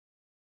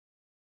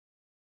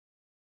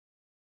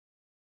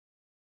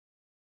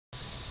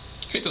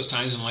hate those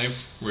times in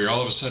life where you're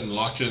all of a sudden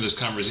locked into this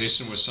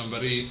conversation with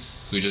somebody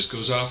who just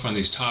goes off on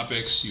these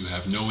topics you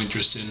have no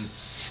interest in,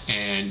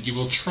 and you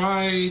will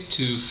try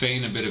to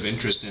feign a bit of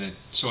interest in it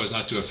so as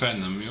not to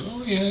offend them.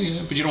 Oh yeah,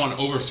 yeah, but you don't want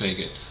to overfake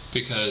it,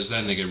 because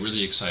then they get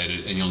really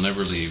excited and you'll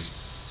never leave.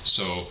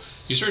 So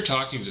you start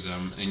talking to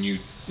them, and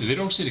they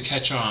don't seem to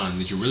catch on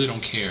that you really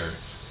don't care,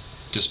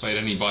 despite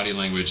any body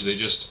language. They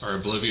just are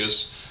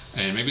oblivious,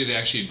 and maybe they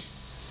actually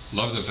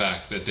love the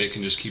fact that they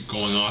can just keep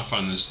going off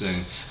on this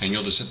thing, and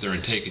you'll just sit there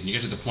and take it. And you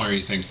get to the point where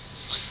you think,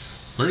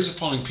 where's a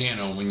falling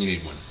piano when you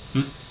need one?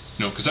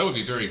 Because that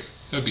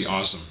would be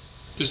awesome.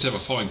 Just to have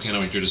a falling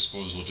piano at your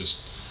disposal.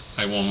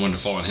 I want one to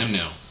fall on him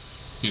now.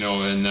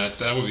 And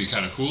that would be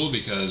kind of cool,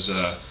 because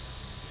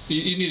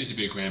you need it to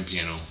be a grand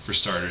piano for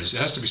starters.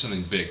 It has to be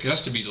something big. It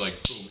has to be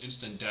like, boom,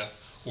 instant death,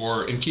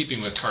 or in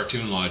keeping with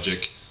cartoon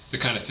logic, the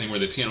kind of thing where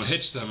the piano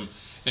hits them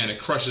and it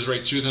crushes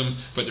right through them,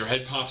 but their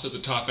head pops at the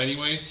top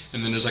anyway,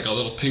 and then there's like a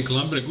little pink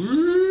lump,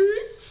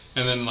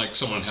 and then like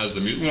someone has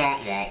the music,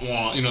 wah, wah,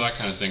 wah, that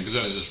kind of thing, because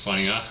that is just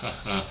funny.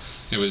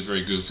 It was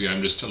very goofy.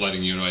 I'm just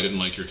letting you know I didn't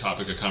like your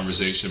topic of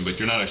conversation, but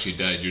you're not actually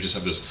dead. You just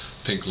have this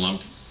pink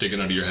lump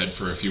digging out of your head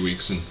for a few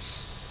weeks, and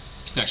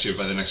actually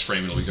by the next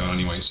frame it'll be gone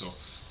anyway, so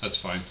that's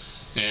fine.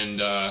 And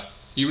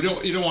you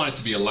don't want it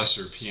to be a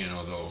lesser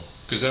piano though,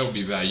 because that would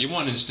be bad. You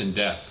want instant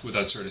death with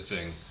that sort of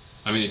thing.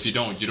 I mean, if you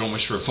don't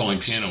wish for a falling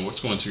piano. What's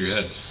going through your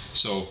head?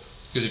 So,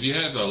 because if you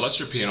have a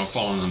lesser piano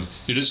falling on them,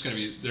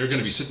 they're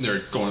gonna be sitting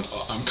there going,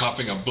 oh, I'm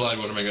coughing up blood.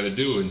 What am I gonna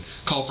do? And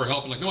call for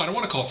help. I'm like, no, I don't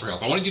want to call for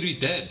help. I want you to be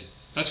dead.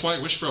 That's why I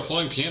wish for a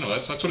falling piano.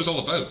 That's what it's all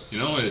about. I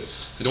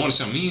don't want to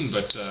sound mean,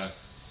 but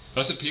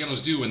that's what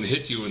pianos do when they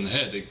hit you in the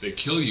head. They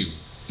kill you.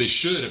 They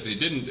should. If they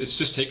didn't, it's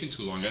just taking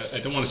too long. I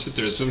don't want to sit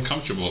there. It's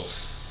uncomfortable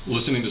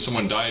listening to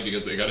someone die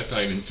because they got to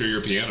play an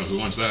inferior piano. Who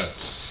wants that?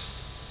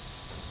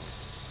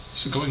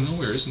 This is going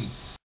nowhere, isn't it?